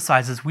Paul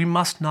emphasizes, we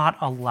must not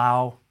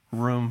allow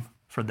room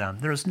for them.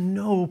 There is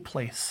no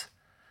place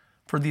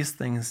for these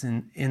things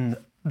in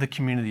the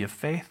community of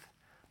faith.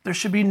 There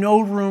should be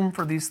no room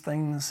for these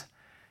things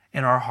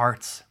in our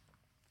hearts.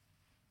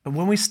 But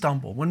when we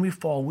stumble, when we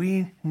fall,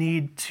 we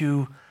need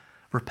to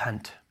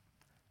repent,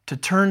 to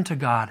turn to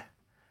God,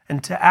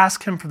 and to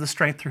ask Him for the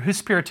strength through His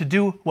Spirit to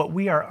do what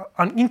we are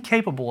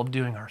incapable of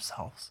doing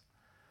ourselves.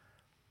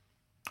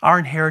 Our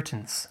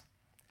inheritance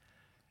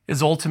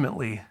is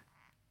ultimately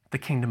the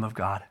kingdom of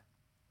God.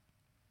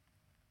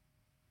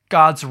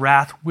 God's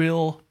wrath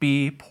will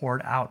be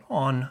poured out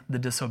on the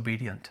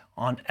disobedient,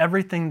 on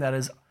everything that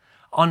is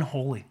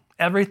unholy,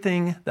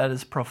 everything that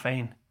is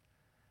profane,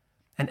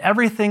 and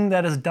everything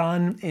that is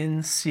done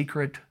in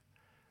secret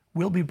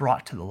will be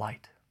brought to the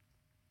light.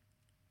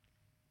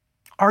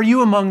 Are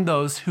you among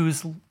those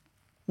whose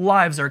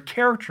lives are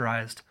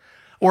characterized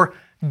or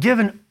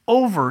given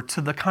over to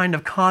the kind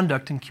of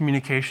conduct and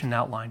communication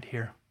outlined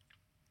here?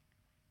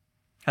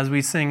 As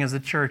we sing as a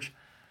church,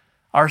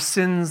 our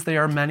sins, they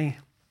are many.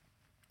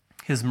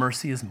 His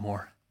mercy is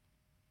more.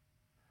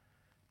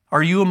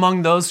 Are you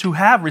among those who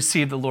have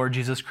received the Lord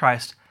Jesus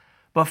Christ,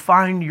 but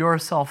find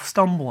yourself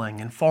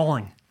stumbling and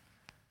falling?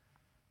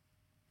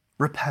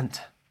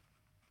 Repent.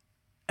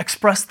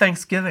 Express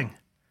thanksgiving.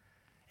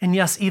 And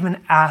yes,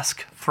 even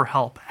ask for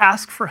help.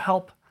 Ask for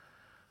help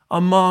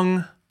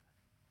among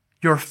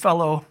your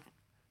fellow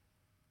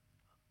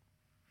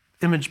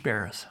image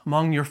bearers,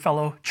 among your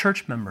fellow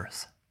church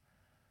members.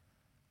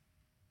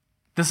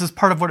 This is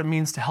part of what it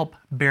means to help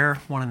bear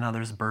one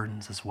another's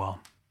burdens as well.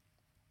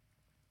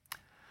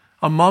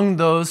 Among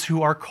those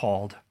who are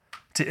called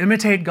to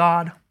imitate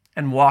God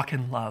and walk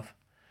in love,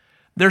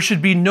 there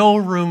should be no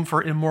room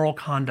for immoral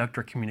conduct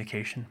or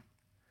communication.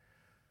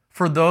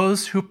 For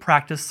those who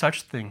practice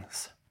such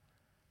things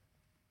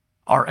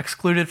are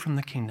excluded from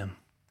the kingdom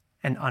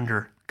and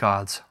under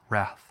God's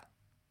wrath.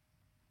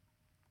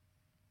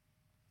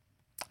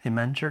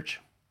 Amen,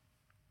 church?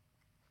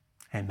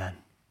 Amen.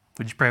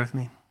 Would you pray with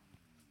me?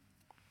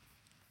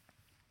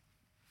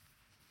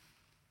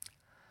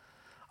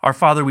 Our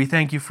Father, we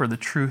thank you for the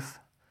truth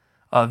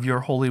of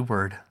your holy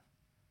word,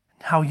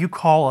 and how you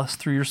call us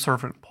through your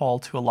servant Paul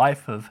to a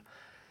life of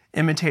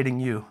imitating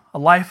you, a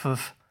life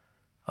of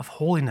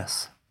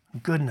holiness,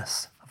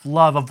 goodness, of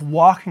love, of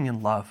walking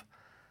in love,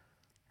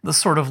 the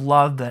sort of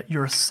love that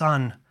your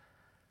Son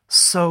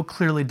so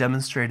clearly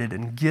demonstrated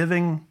in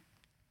giving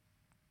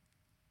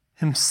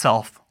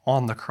himself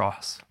on the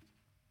cross.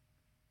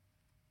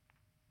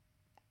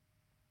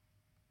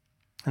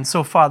 And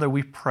so, Father,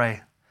 we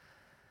pray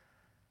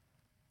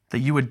that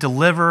you would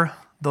deliver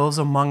those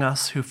among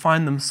us who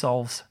find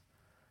themselves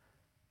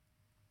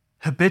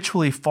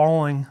habitually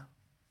following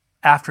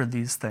after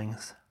these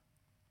things,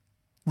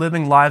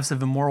 living lives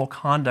of immoral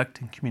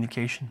conduct and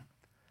communication.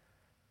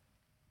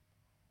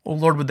 Oh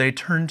Lord, would they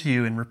turn to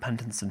you in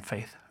repentance and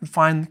faith and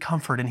find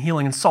comfort and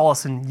healing and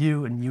solace in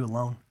you and you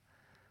alone.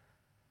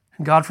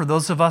 And God, for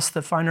those of us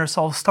that find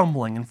ourselves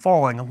stumbling and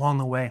falling along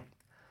the way,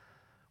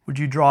 would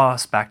you draw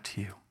us back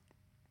to you?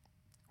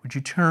 Would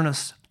you turn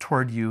us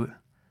toward you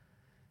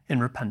in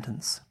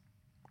repentance?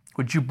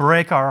 Would you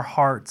break our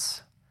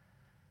hearts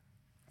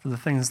for the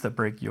things that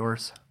break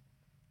yours?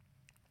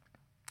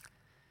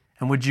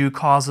 And would you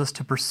cause us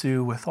to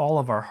pursue with all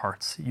of our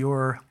hearts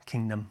your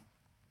kingdom?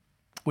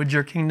 Would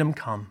your kingdom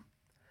come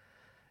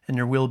and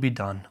your will be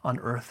done on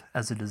earth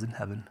as it is in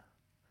heaven?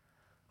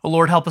 Oh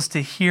Lord, help us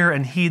to hear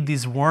and heed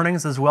these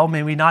warnings as well.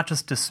 May we not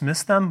just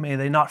dismiss them. May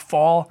they not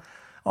fall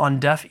on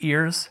deaf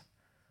ears.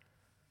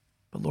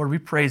 But Lord, we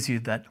praise you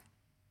that,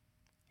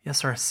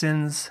 yes, our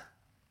sins,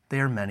 they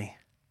are many,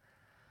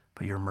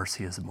 but your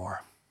mercy is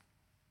more.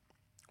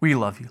 We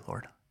love you,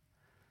 Lord.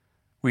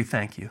 We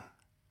thank you.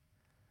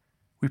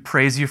 We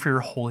praise you for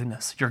your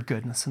holiness, your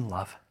goodness and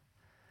love.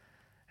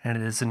 And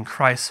it is in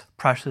Christ's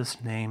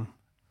precious name,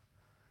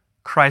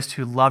 Christ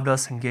who loved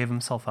us and gave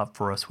himself up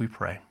for us, we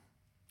pray.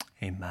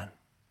 Amen.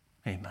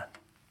 Amen.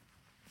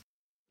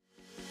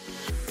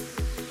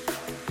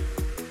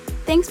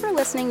 Thanks for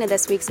listening to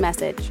this week's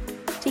message.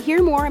 To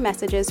hear more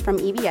messages from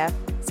EBF,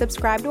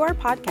 subscribe to our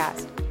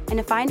podcast. And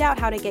to find out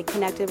how to get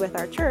connected with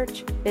our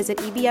church, visit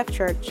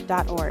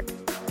ebfchurch.org.